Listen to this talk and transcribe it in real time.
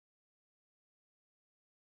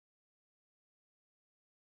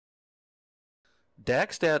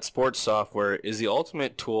Dakstats sports software is the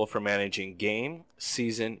ultimate tool for managing game,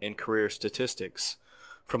 season, and career statistics.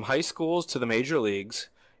 From high schools to the major leagues,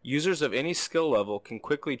 users of any skill level can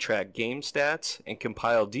quickly track game stats and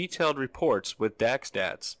compile detailed reports with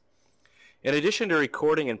Dakstats. In addition to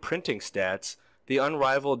recording and printing stats, the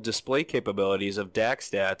unrivaled display capabilities of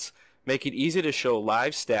Dakstats make it easy to show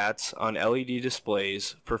live stats on LED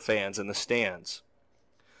displays for fans in the stands.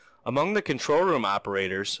 Among the control room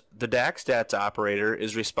operators, the Dakstats operator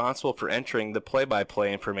is responsible for entering the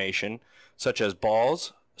play-by-play information such as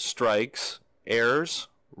balls, strikes, errors,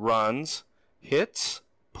 runs, hits,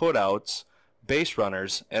 putouts, base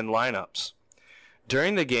runners, and lineups.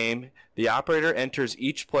 During the game, the operator enters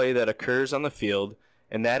each play that occurs on the field,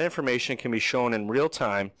 and that information can be shown in real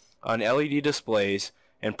time on LED displays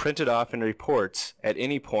and printed off in reports at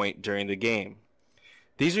any point during the game.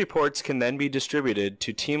 These reports can then be distributed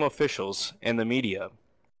to team officials and the media.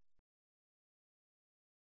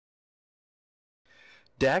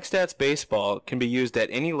 Dakstats Baseball can be used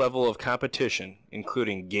at any level of competition,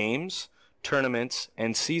 including games, tournaments,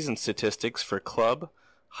 and season statistics for club,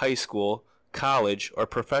 high school, college, or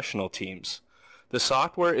professional teams. The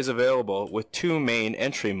software is available with two main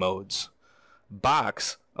entry modes.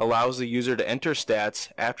 Box allows the user to enter stats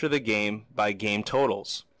after the game by game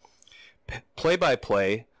totals.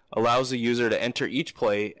 Play-by-play allows the user to enter each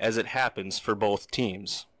play as it happens for both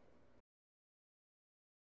teams.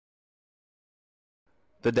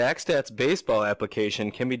 The Dakstats Baseball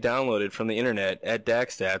application can be downloaded from the internet at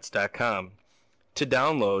Dakstats.com. To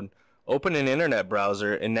download, open an internet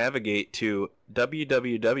browser and navigate to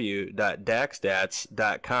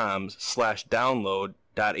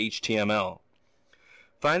www.dakstats.com/download.html.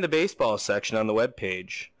 Find the baseball section on the web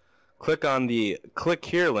page. Click on the Click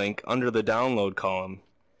Here link under the Download column.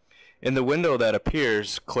 In the window that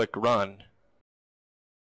appears, click Run.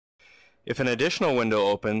 If an additional window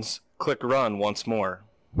opens, click Run once more.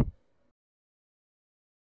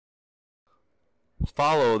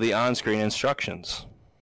 Follow the on-screen instructions.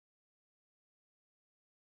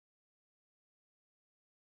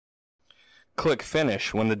 Click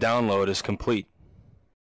Finish when the download is complete.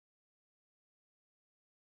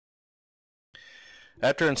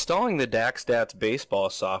 After installing the Dakstats Baseball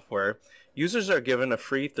software, users are given a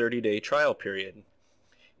free 30-day trial period.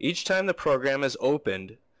 Each time the program is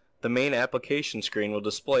opened, the main application screen will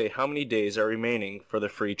display how many days are remaining for the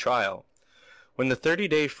free trial. When the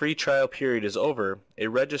 30-day free trial period is over, a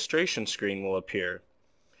registration screen will appear.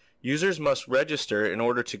 Users must register in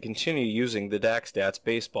order to continue using the Dakstats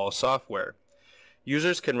Baseball software.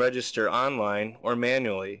 Users can register online or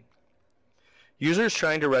manually. Users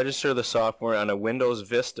trying to register the software on a Windows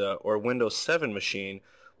Vista or Windows 7 machine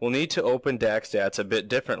will need to open Dakstats a bit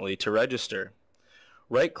differently to register.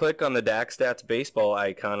 Right-click on the Dakstats Baseball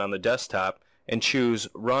icon on the desktop and choose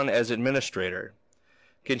Run as Administrator.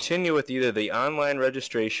 Continue with either the online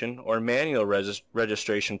registration or manual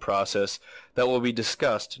registration process that will be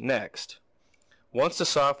discussed next. Once the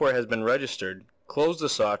software has been registered, close the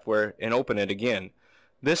software and open it again,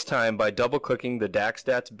 this time by double-clicking the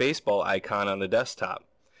Dakstats Baseball icon on the desktop.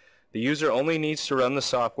 The user only needs to run the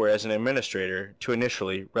software as an administrator to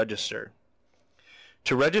initially register.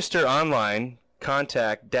 To register online,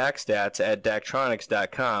 contact Dakstats at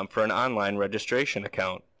Daktronics.com for an online registration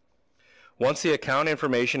account. Once the account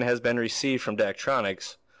information has been received from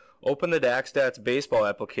Daktronics, open the Dakstats Baseball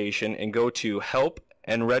application and go to Help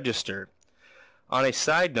and Register. On a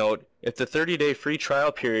side note, if the 30-day free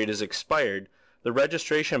trial period is expired, the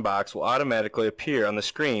registration box will automatically appear on the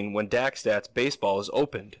screen when Dakstats Baseball is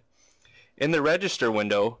opened. In the Register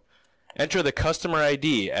window, enter the customer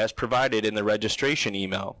ID as provided in the registration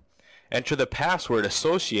email. Enter the password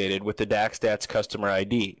associated with the Dakstats customer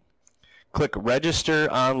ID. Click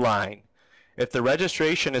Register Online. If the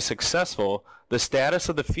registration is successful, the status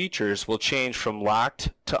of the features will change from locked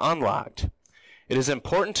to unlocked. It is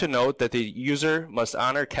important to note that the user must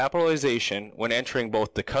honor capitalization when entering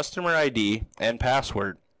both the customer ID and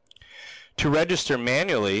password. To register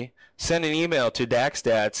manually, send an email to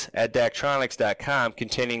Dakstats at Daktronics.com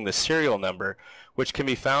containing the serial number, which can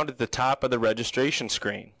be found at the top of the registration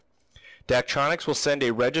screen. Daktronics will send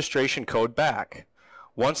a registration code back.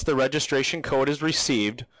 Once the registration code is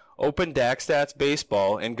received, open Dakstats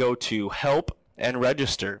Baseball and go to Help and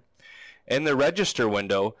Register. In the Register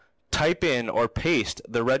window, type in or paste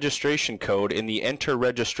the registration code in the Enter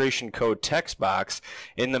Registration Code text box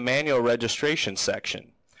in the Manual Registration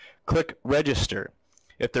section. Click Register.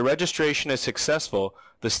 If the registration is successful,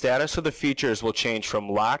 the status of the features will change from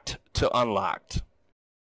locked to unlocked.